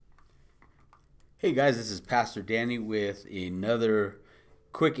Hey guys, this is Pastor Danny with another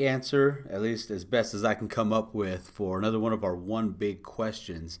quick answer, at least as best as I can come up with, for another one of our one big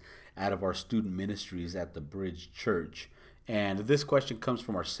questions out of our student ministries at the Bridge Church. And this question comes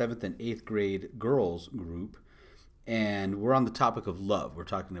from our 7th and 8th grade girls group. And we're on the topic of love. We're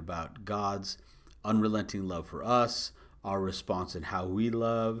talking about God's unrelenting love for us, our response and how we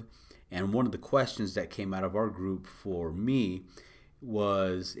love. And one of the questions that came out of our group for me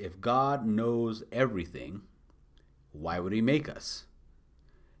was, if God knows everything, why would he make us?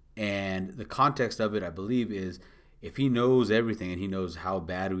 And the context of it, I believe, is if he knows everything and he knows how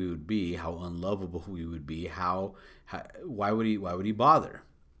bad we would be, how unlovable we would be, why would he bother?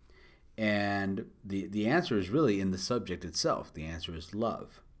 And the answer is really in the subject itself. The answer is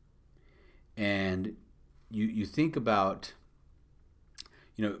love. And you think about,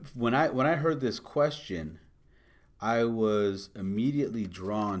 when I heard this question, I was immediately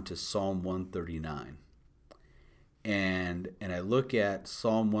drawn to Psalm 139. And I look at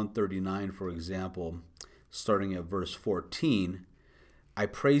Psalm 139, for example, starting at verse 14. I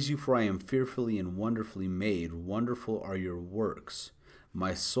praise you, for I am fearfully and wonderfully made. Wonderful are your works.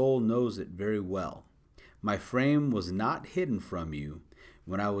 My soul knows it very well. My frame was not hidden from you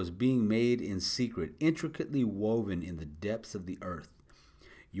when I was being made in secret, intricately woven in the depths of the earth.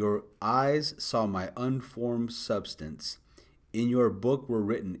 Your eyes saw my unformed substance. In your book were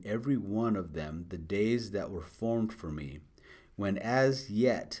written, every one of them, the days that were formed for me, when as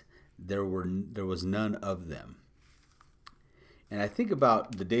yet there was none of them. And I think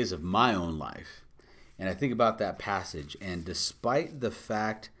about the days of my own life, and I think about that passage, and despite the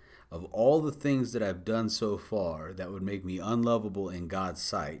fact of all the things that I've done so far that would make me unlovable in God's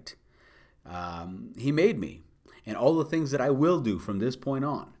sight, he made me. And all the things that I will do from this point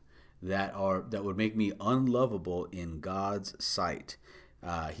on that would make me unlovable in God's sight.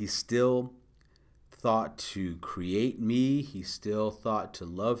 He still thought to create me. He still thought to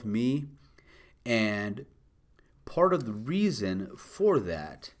love me. And part of the reason for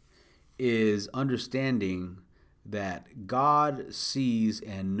that is understanding that God sees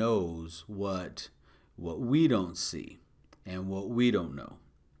and knows what we don't see and what we don't know.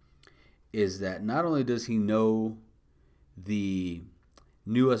 Is that not only does he knew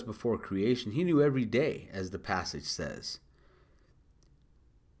us before creation, he knew every day, as the passage says.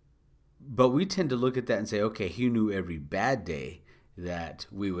 But we tend to look at that and say, okay, he knew every bad day that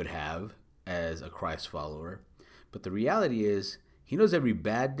we would have as a Christ follower. But the reality is, he knows every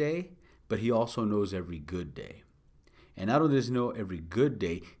bad day, but he also knows every good day. And not only does he know every good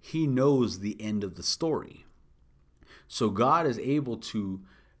day, he knows the end of the story. So God is able to,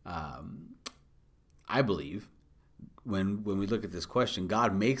 I believe, when we look at this question,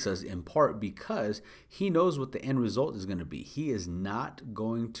 God makes us in part because he knows what the end result is going to be. He is not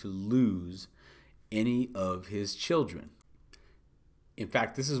going to lose any of his children. In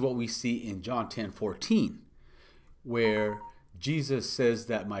fact, this is what we see in John 10:14, where Jesus says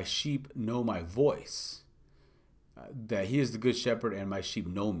that my sheep know my voice, that he is the good shepherd and my sheep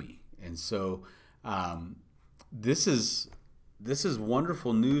know me. And so this is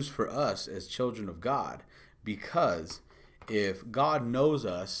wonderful news for us as children of God, because if God knows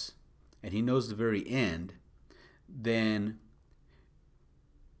us and he knows the very end, then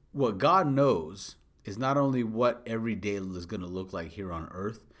what God knows is not only what every day is going to look like here on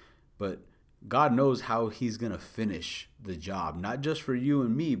earth, but God knows how he's going to finish the job, not just for you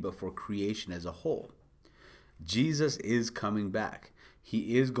and me, but for creation as a whole. Jesus is coming back.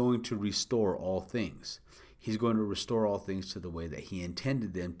 He is going to restore all things. He's going to restore all things to the way that he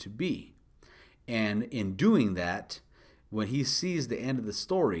intended them to be. And in doing that, when he sees the end of the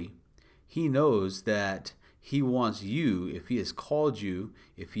story, he knows that he wants you, if he has called you,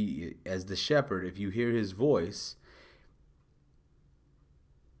 if he, as the shepherd, if you hear his voice,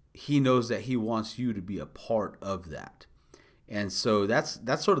 he knows that he wants you to be a part of that. And so that's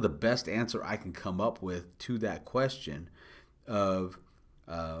sort of the best answer I can come up with to that question of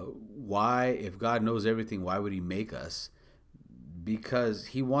why, if God knows everything, why would he make us? Because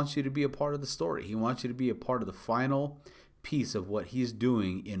he wants you to be a part of the story. He wants you to be a part of the final piece of what he's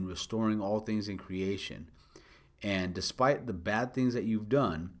doing in restoring all things in creation. And despite the bad things that you've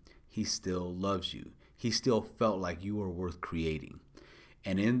done, he still loves you. He still felt like you were worth creating.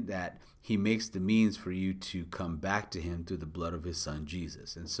 And in that, he makes the means for you to come back to him through the blood of his son,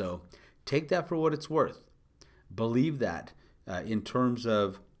 Jesus. And so take that for what it's worth. Believe that in terms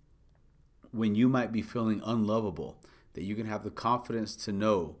of when you might be feeling unlovable, that you can have the confidence to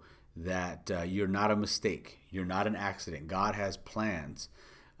know that you're not a mistake. You're not an accident. God has plans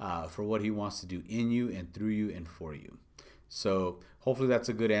for what he wants to do in you and through you and for you. So hopefully that's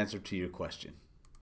a good answer to your question.